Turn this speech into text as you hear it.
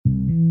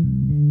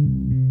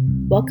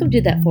Welcome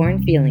to That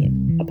Foreign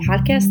Feeling, a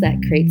podcast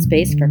that creates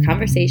space for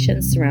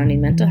conversations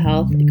surrounding mental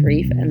health,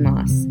 grief, and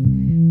loss.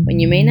 When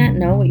you may not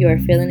know what you are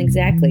feeling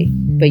exactly,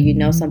 but you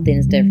know something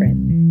is different.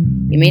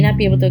 You may not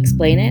be able to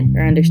explain it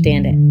or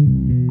understand it.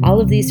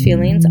 All of these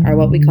feelings are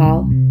what we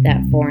call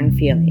that foreign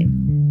feeling.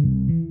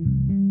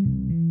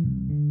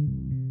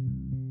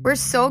 We're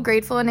so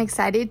grateful and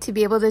excited to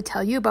be able to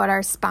tell you about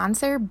our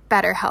sponsor,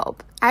 BetterHelp.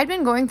 I'd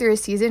been going through a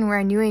season where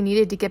I knew I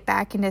needed to get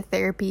back into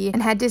therapy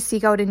and had to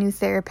seek out a new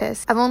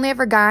therapist. I've only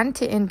ever gone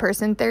to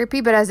in-person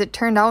therapy, but as it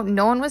turned out,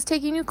 no one was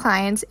taking new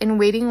clients and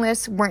waiting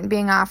lists weren't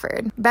being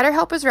offered.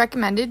 BetterHelp was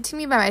recommended to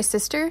me by my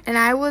sister, and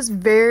I was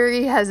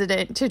very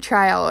hesitant to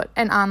try out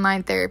an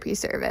online therapy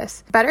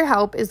service.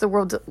 BetterHelp is the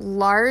world's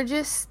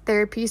largest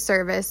therapy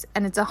service,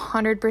 and it's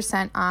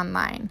 100%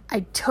 online.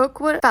 I took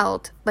what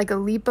felt like a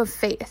leap of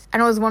faith,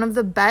 and it was one of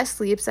the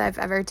best leaps I've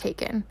ever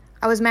taken.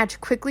 I was matched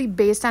quickly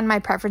based on my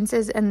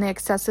preferences, and the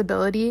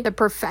accessibility, the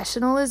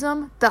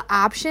professionalism, the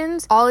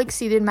options all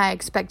exceeded my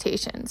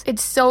expectations.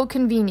 It's so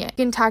convenient.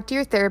 You can talk to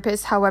your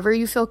therapist however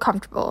you feel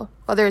comfortable,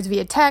 whether it's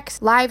via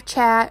text, live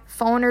chat,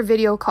 phone, or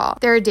video call.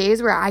 There are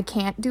days where I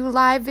can't do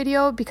live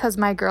video because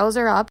my girls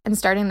are up and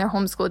starting their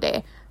homeschool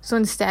day. So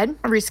instead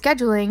of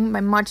rescheduling my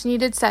much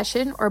needed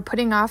session or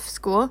putting off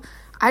school,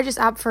 I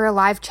just opt for a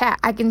live chat.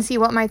 I can see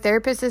what my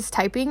therapist is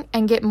typing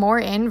and get more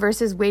in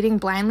versus waiting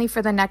blindly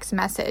for the next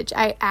message.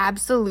 I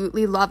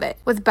absolutely love it.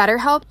 With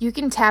BetterHelp, you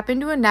can tap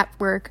into a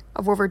network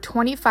of over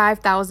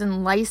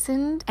 25,000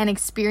 licensed and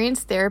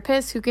experienced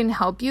therapists who can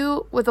help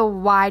you with a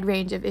wide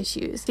range of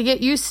issues. To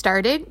get you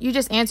started, you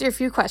just answer a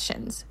few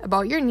questions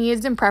about your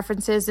needs and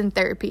preferences in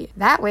therapy.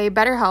 That way,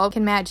 BetterHelp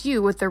can match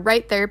you with the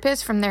right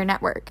therapist from their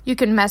network. You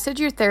can message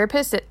your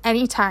therapist at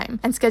any time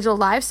and schedule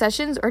live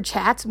sessions or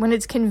chats when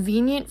it's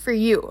convenient for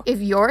you.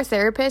 If your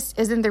therapist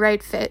isn't the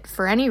right fit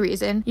for any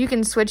reason, you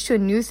can switch to a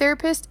new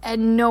therapist at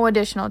no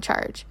additional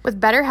charge.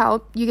 With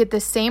BetterHelp, you get the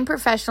same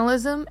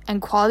professionalism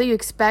and quality you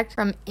expect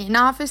from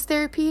in-office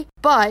therapy,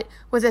 but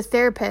with a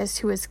therapist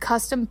who is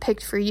custom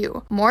picked for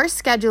you, more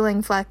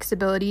scheduling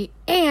flexibility,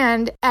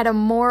 and at a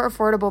more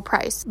affordable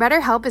price.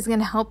 BetterHelp is going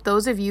to help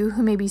those of you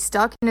who may be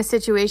stuck in a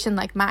situation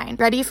like mine,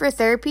 ready for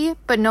therapy,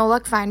 but no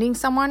luck finding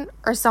someone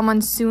or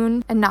someone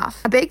soon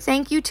enough. A big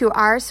thank you to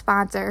our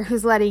sponsor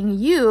who's letting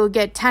you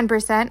get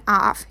 10%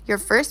 off your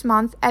first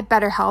month at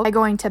BetterHelp by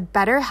going to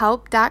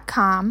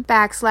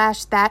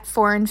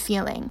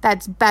betterhelp.com/thatforeignfeeling.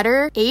 That's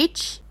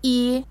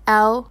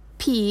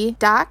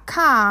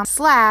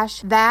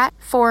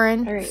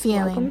betterhelp.com/thatforeignfeeling. All right,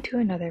 welcome to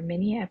another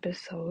mini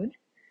episode.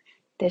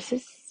 This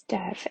is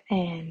Steph,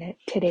 and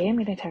today I'm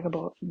going to talk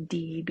about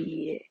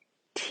DBT.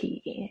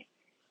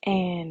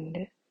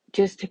 And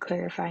just to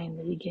clarify in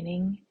the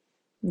beginning,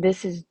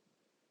 this is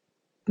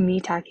me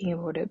talking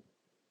about it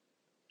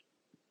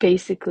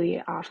basically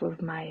off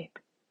of my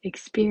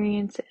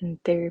experience in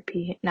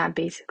therapy. Not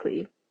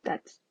basically,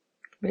 that's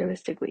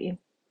realistically,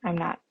 I'm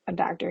not a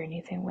doctor or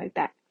anything like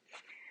that.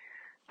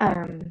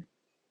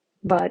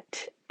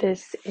 But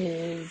this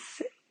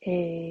is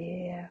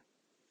a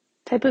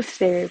type of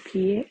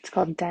therapy. It's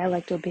called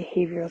dialectical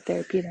behavioral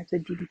therapy. That's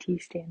what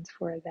DBT stands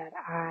for, that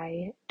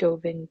I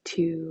dove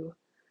into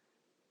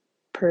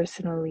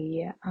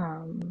personally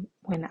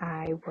when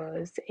I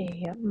was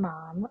a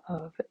mom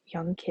of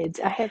young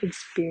kids. I had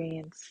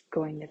experience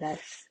going to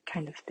this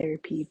kind of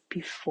therapy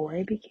before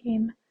I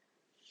became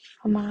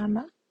a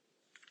mom,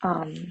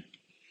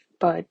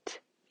 but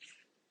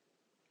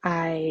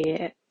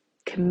I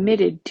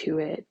committed to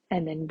it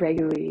and then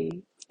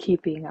regularly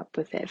keeping up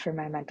with it for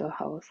my mental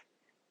health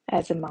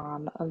as a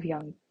mom of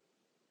young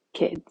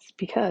kids,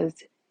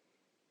 because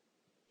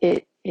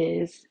it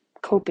is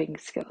coping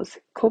skills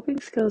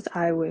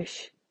I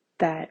wish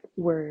that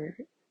were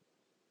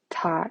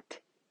taught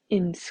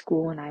in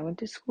school when I went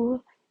to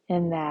school,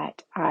 and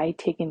that I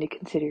take into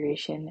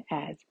consideration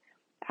as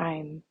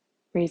I'm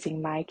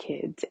raising my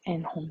kids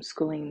and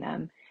homeschooling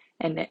them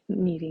and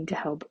needing to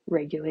help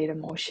regulate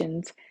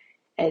emotions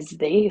as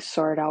they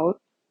sort out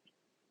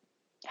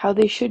how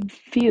they should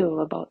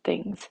feel about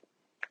things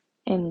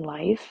in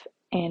life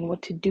and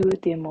what to do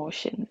with the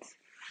emotions.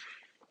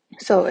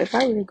 So if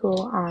I were to go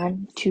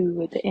on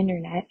to the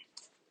internet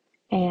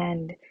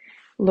and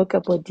look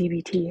up what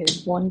DBT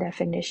is, one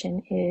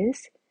definition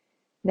is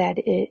that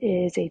it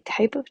is a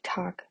type of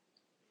talk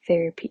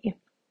therapy.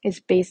 It's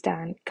based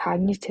on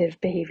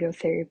cognitive behavioral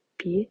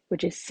therapy,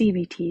 which is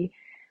CBT,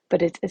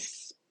 but it's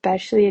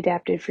especially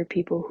adapted for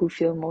people who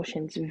feel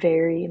emotions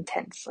very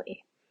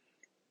intensely.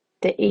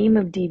 The aim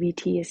of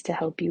DBT is to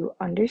help you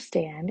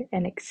understand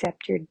and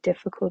accept your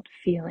difficult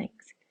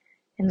feelings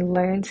and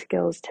learn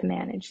skills to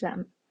manage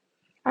them.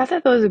 I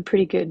thought that was a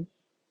pretty good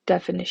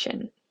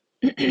definition.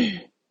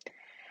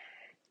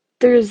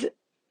 There's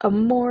a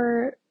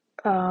more,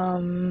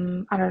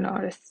 I don't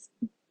know,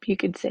 you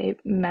could say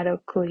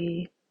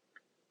medical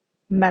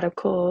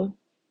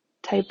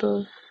type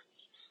of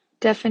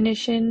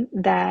definition,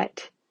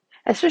 that,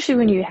 especially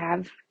when you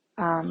have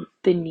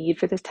the need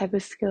for this type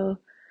of skill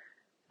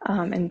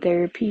in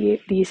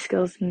therapy, these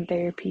skills in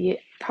therapy,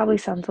 it probably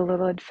sounds a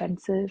little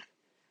offensive.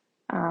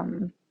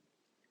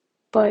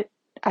 But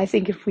I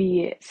think if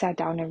we sat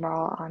down and were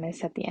all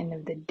honest at the end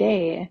of the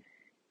day,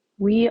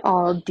 we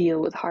all deal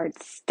with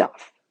hard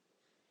stuff.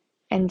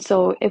 And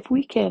so if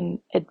we can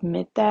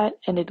admit that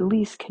and at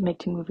least commit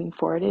to moving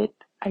forward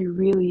I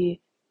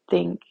really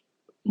think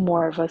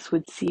more of us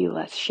would see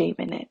less shame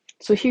in it.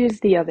 So here's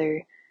the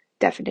other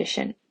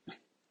definition.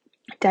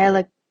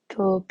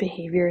 Dialectical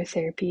behavior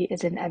therapy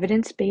is an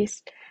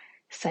evidence-based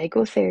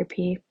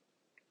psychotherapy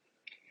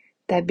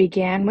that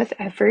began with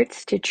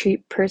efforts to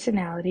treat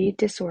personality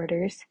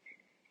disorders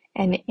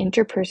and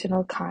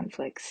interpersonal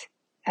conflicts.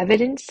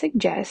 Evidence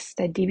suggests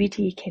that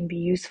DBT can be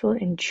useful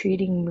in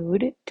treating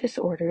mood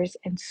disorders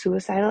and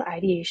suicidal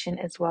ideation,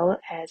 as well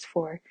as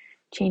for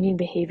changing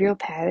behavioral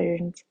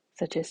patterns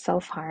such as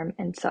self-harm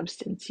and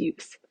substance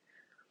use.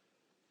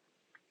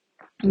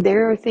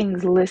 There are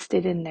things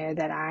listed in there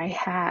that I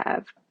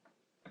have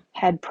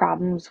had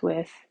problems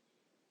with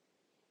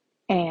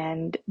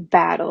and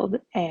battled,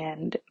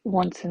 and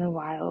once in a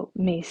while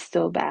may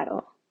still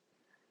battle.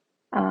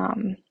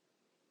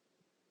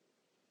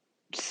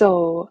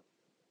 So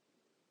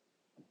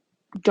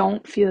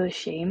don't feel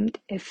ashamed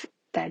if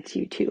that's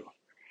you too.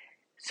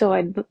 So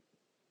I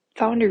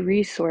found a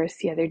resource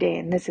the other day,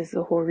 and this is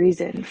the whole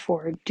reason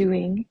for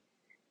doing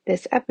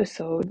this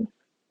episode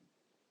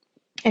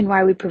and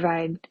why we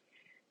provide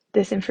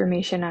this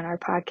information on our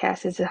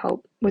podcast is to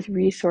help with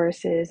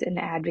resources and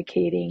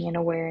advocating and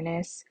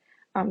awareness.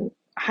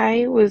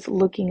 I was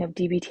looking up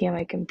DBT on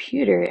my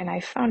computer and I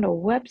found a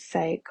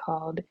website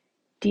called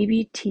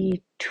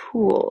DBT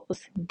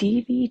Tools,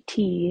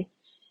 dbt.tools,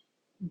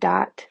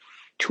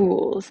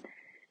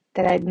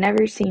 that I'd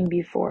never seen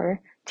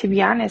before. To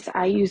be honest,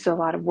 I used a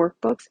lot of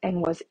workbooks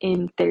and was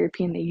in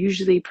therapy, and they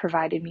usually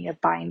provided me a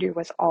binder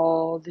with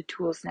all the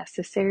tools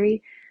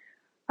necessary.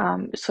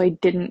 So I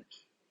didn't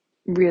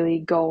really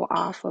go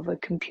off of a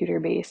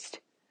computer-based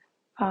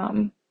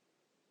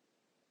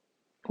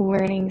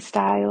learning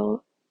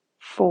style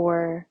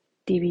for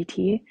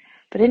DBT.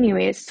 But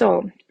anyways,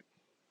 so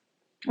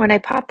when I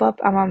pop up,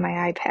 I'm on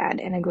my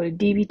iPad and I go to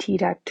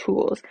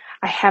dbt.tools.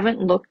 I haven't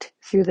looked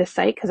through the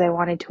site because I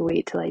wanted to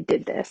wait till I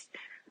did this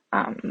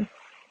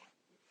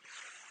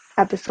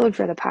episode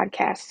for the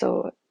podcast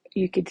so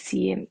you could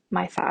see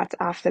my thoughts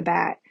off the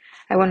bat.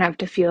 I wouldn't have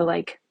to feel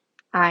like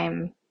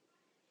I'm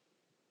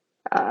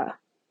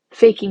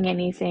faking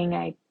anything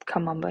I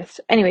come up with.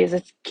 Anyways,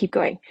 let's keep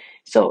going.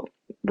 So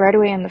right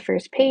away on the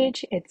first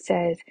page, it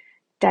says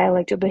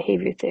Dialectical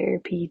Behavior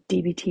Therapy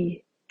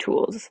DBT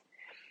Tools.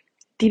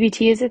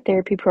 DBT is a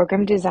therapy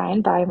program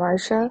designed by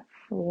Marsha,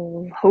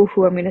 I'm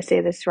going to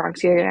say this wrong,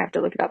 so you're going to have to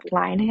look it up,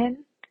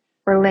 Linehan,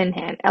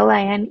 Linehan.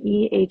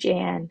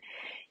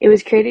 It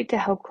was created to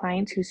help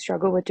clients who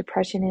struggle with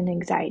depression and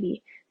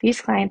anxiety. These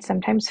clients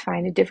sometimes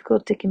find it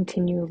difficult to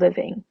continue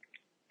living.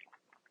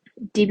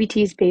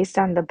 DBT is based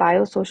on the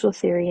biosocial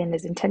theory and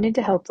is intended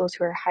to help those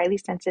who are highly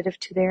sensitive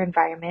to their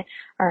environment,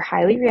 are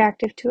highly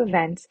reactive to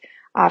events,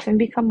 often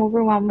become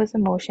overwhelmed with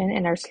emotion,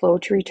 and are slow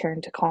to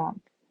return to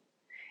calm.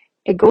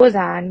 It goes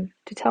on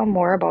to tell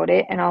more about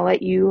it, and I'll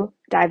let you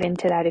dive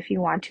into that if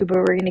you want to, but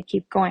we're going to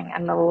keep going.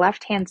 On the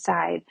left-hand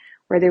side,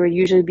 where there would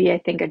usually be, I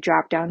think, a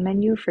drop-down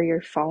menu for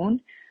your phone,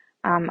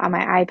 on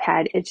my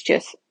iPad, it's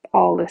just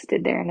all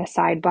listed there in a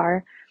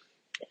sidebar.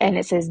 And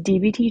it says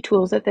DBT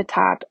tools at the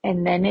top,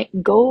 and then it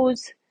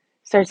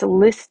starts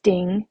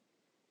listing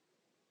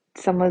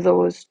some of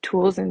those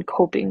tools and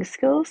coping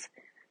skills.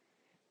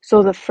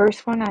 So the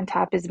first one on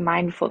top is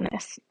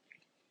mindfulness.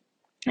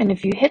 And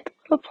if you hit the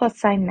little plus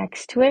sign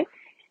next to it,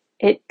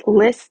 it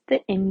lists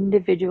the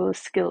individual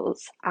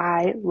skills.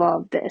 I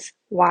love this.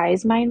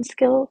 Wise mind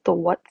skill, the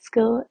what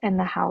skill, and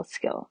the how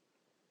skill.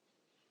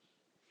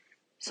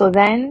 So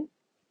then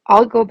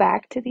I'll go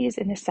back to these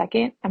in a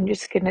second.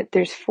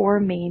 There's 4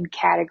 main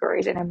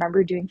categories. And I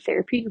remember doing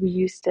therapy, we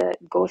used to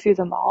go through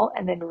them all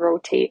and then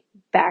rotate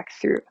back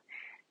through.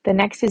 The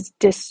next is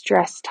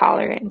distress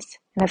tolerance.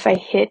 And if I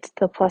hit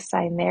the plus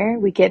sign there,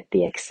 we get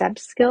the accept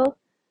skill,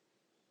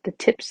 the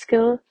tip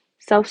skill,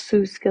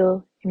 self-soothe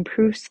skill,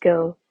 improve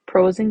skill,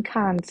 pros and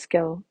cons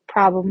skill,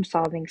 problem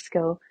solving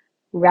skill,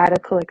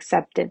 radical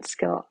acceptance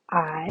skill.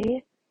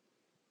 I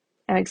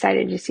am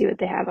excited to see what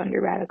they have under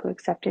radical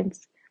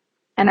acceptance.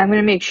 And I'm going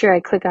to make sure I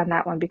click on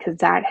that one because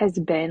that has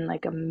been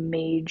like a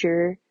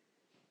major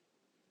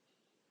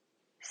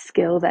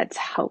skill that's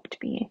helped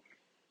me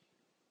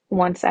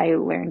once I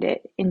learned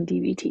it in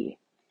DBT.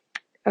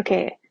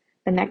 Okay,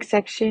 the next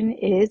section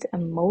is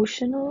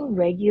emotional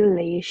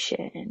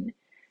regulation.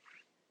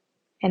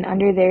 And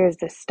under there is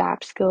the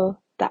stop skill,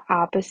 the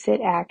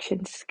opposite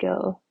action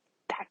skill.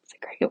 That's a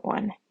great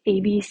one.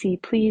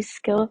 ABC please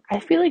skill. I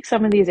feel like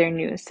some of these are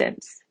new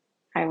since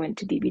I went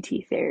to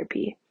DBT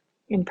therapy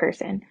in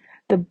person.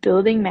 The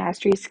building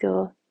mastery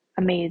skill,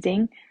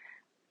 amazing.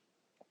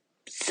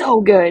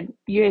 So good.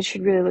 You guys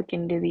should really look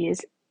into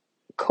these.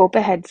 Cope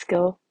ahead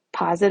skill,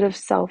 positive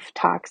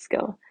self-talk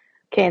skill.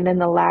 Okay, and then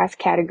the last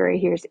category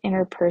here is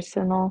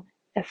interpersonal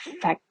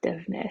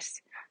effectiveness.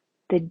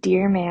 The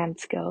dear man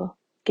skill,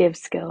 give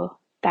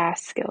skill,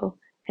 fast skill,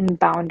 and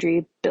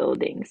boundary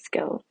building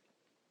skill.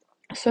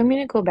 So I'm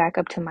going to go back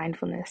up to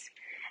mindfulness,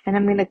 and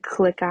I'm going to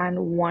click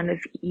on one of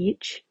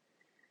each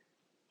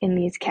in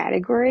these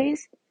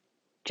categories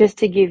just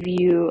to give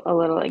you a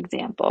little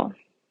example.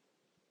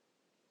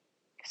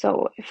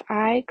 So if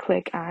I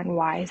click on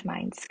wise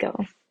mind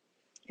skill,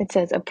 it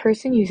says a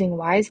person using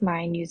wise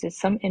mind uses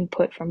some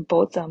input from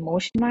both the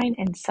emotion mind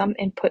and some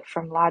input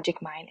from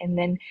logic mind, and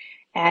then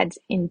adds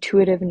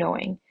intuitive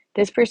knowing.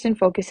 This person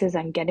focuses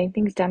on getting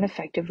things done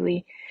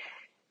effectively,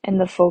 and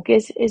the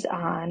focus is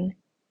on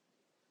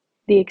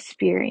the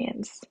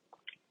experience.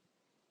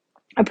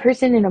 A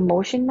person in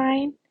emotion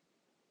mind,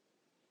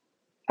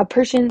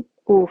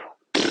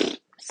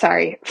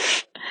 sorry,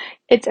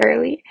 it's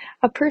early.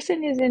 A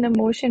person is in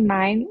emotion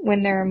mind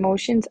when their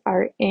emotions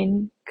are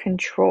in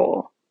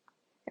control.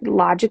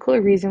 Logical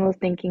or reasonable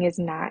thinking is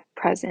not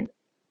present.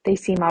 They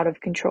seem out of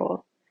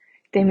control.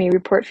 They may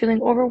report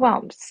feeling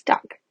overwhelmed,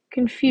 stuck,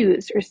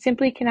 confused, or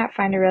simply cannot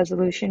find a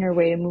resolution or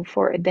way to move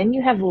forward. Then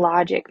you have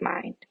logic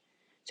mind.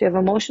 So you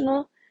have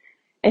emotional,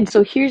 and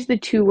so here's the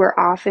two we're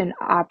often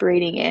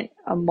operating in: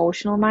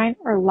 emotional mind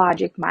or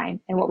logic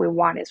mind, and what we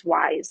want is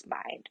wise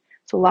mind.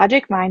 So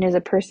logic mind is a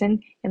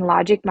person in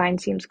logic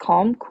mind seems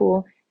calm,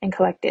 cool, and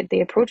collected. They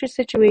approach a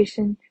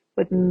situation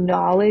with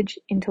knowledge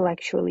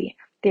intellectually.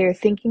 They are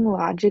thinking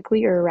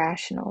logically or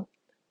rationally.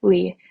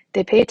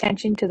 They pay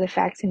attention to the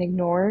facts and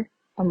ignore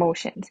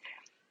emotions.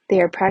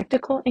 They are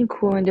practical and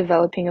cool in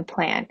developing a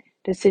plan.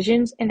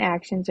 Decisions and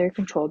actions are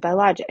controlled by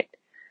logic.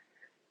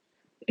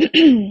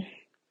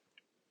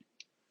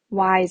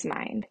 Wise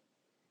mind.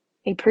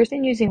 A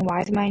person using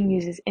wise mind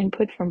uses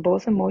input from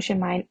both emotion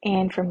mind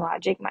and from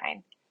logic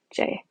mind, which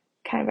I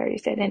kind of already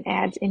said, and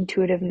adds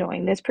intuitive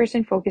knowing. This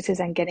person focuses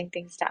on getting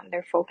things done.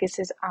 Their focus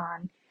is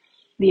on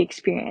the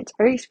experience.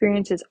 Our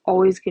experience is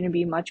always going to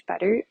be much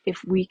better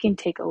if we can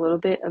take a little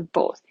bit of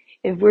both.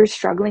 If we're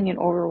struggling and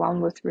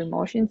overwhelmed with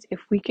emotions,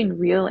 if we can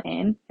reel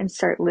in and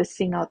start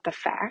listing out the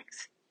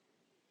facts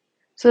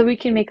so that we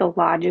can make a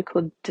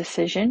logical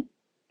decision.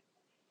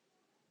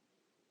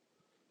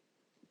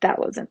 That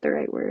wasn't the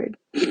right word.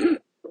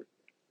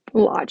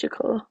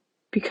 Logical.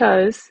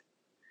 Because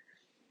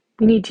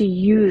we need to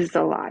use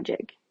the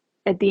logic.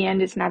 At the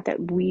end, it's not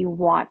that we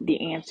want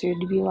the answer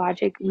to be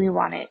logic. We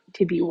want it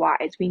to be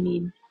wise. We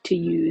need to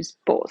use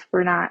both.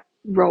 We're not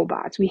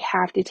robots. We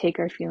have to take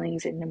our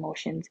feelings and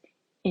emotions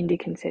into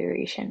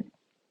consideration.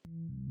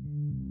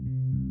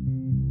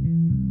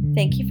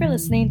 Thank you for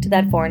listening to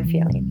That Foreign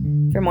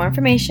Feeling. For more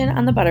information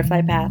on the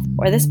Butterfly Path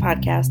or this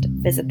podcast,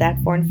 visit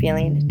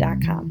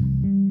thatforeignfeeling.com.